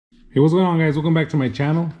Hey, what's going on, guys? Welcome back to my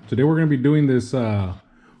channel. Today we're going to be doing this $1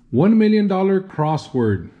 million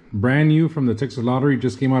crossword, brand new from the Texas Lottery.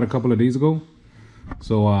 Just came out a couple of days ago.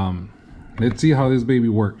 So let's see how this baby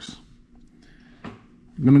works.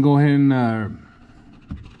 I'm going to go ahead and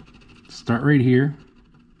start right here.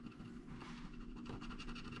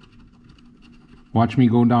 Watch me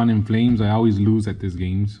go down in flames. I always lose at these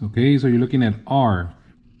games. Okay, so you're looking at R.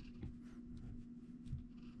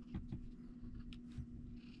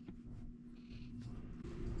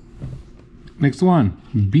 Next one,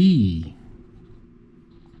 B.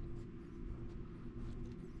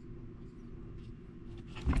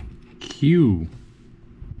 Q.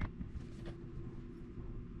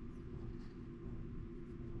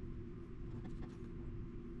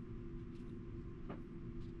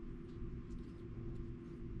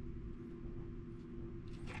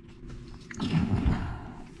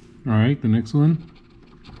 All right, the next one.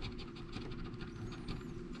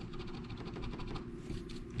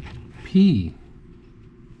 P.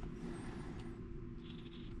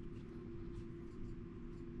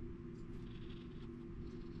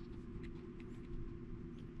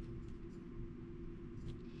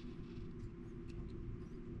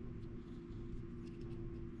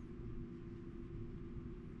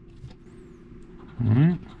 All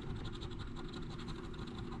right.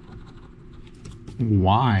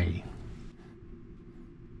 Y.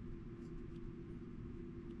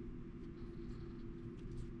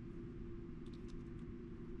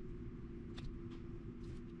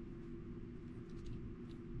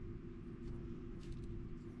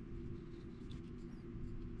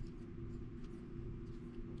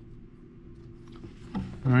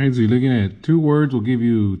 All right, so you're looking at two words will give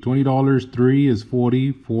you $20. 3 is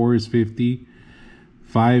 40, 4 is 50,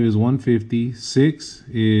 5 is 150, 6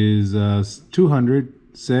 is 200,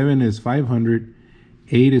 7 is 500,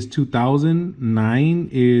 8 is 2,000, 9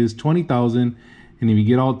 is 20,000, and if you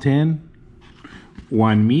get all 10,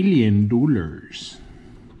 $1 million.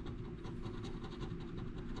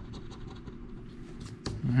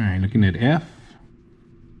 All right, looking at F.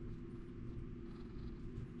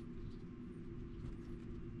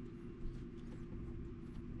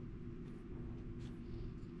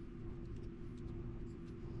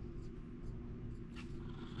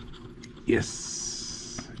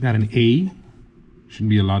 Yes, got an A.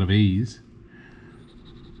 Shouldn't be a lot of A's.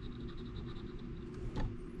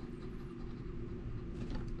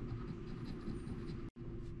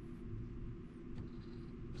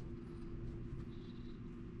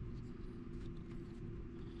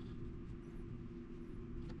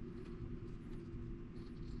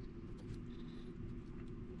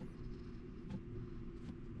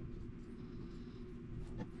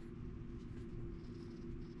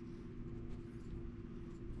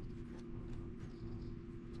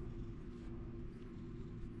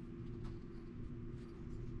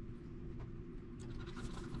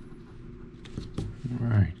 All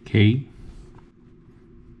right, K.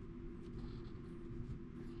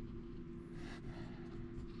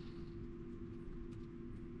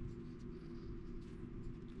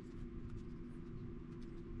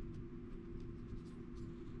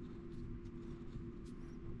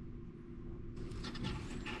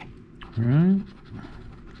 All right.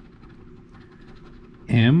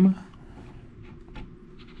 M.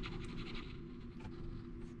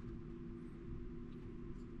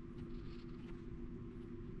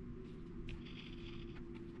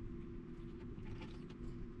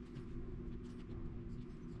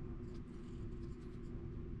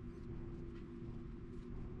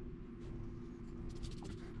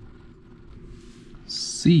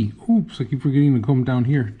 C. Oops, I keep forgetting to come down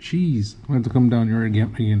here. Jeez, I have to come down here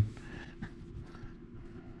again.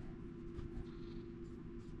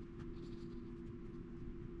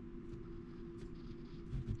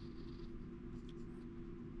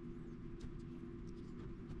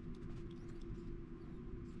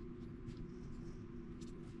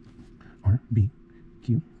 R, B,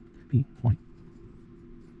 Q, P, Y,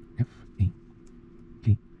 F, A,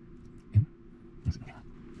 K, M.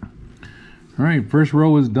 All right, first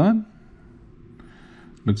row is done.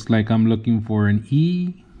 Looks like I'm looking for an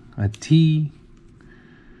E, a T.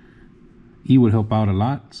 E would help out a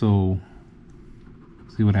lot, so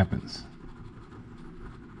see what happens.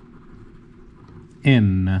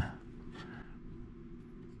 N.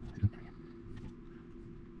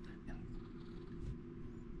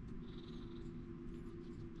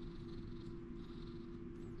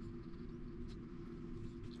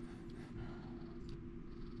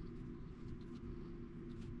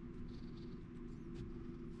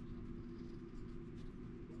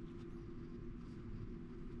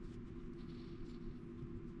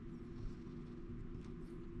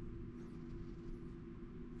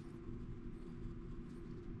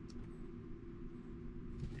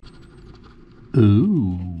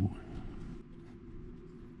 Ooh.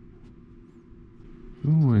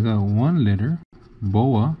 Ooh, I got one letter.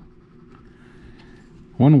 Boa.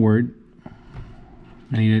 One word.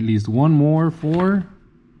 I need at least one more for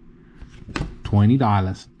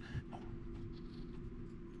 $20.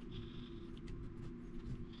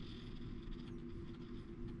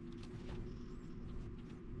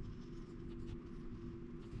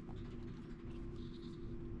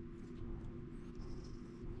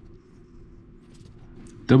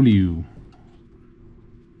 W.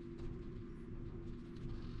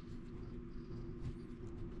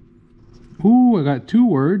 Ooh, I got two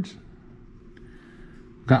words.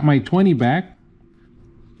 Got my 20 back.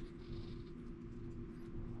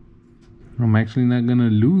 I'm actually not gonna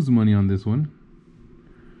lose money on this one,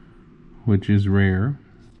 which is rare.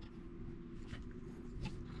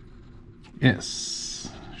 S.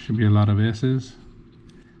 Should be a lot of S's.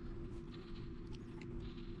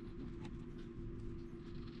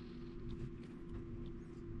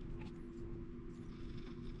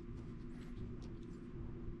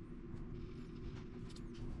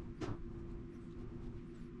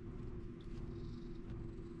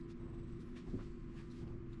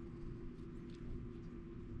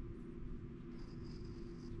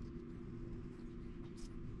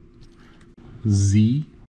 Z.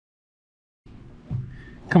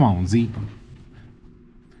 Come on, Z.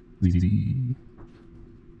 Z.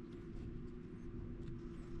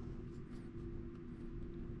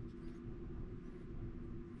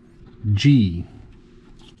 G.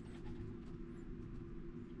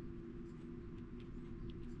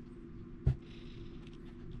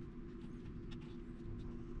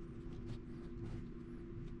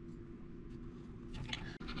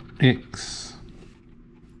 X.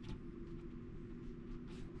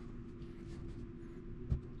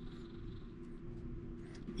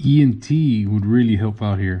 E and T would really help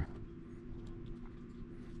out here.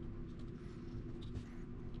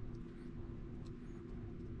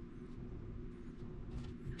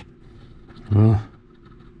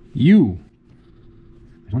 U.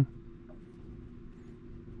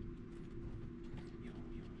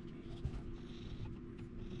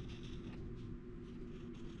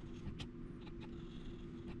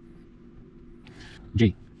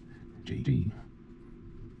 J. J.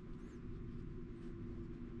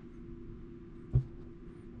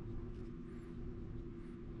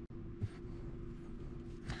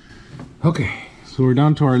 Okay, so we're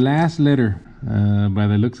down to our last letter. By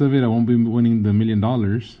the looks of it, I won't be winning the $1 million,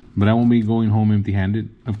 but I won't be going home empty-handed.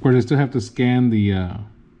 Of course, I still have to scan the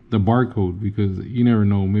barcode because you never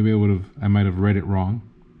know. Maybe I might have read it wrong.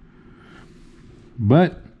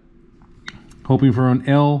 But hoping for an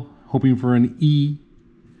L, hoping for an E.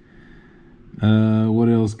 What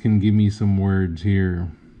else can give me some words here?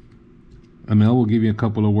 An L will give you a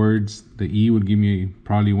couple of words. The E would give me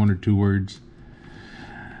probably one or two words.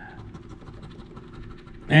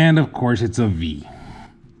 And of course, it's a V.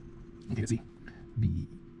 Okay, see. V.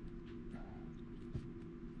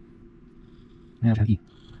 Now E.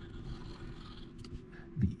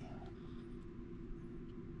 V.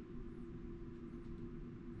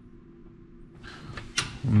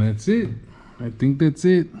 And that's it. I think that's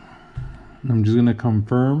it. I'm just gonna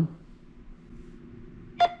confirm.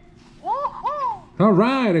 All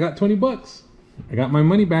right, I got 20 bucks. I got my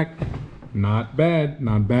money back. Not bad,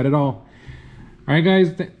 not bad at all. All right,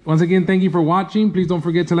 guys, once again, thank you for watching. Please don't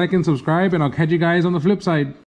forget to like and subscribe, and I'll catch you guys on the flip side.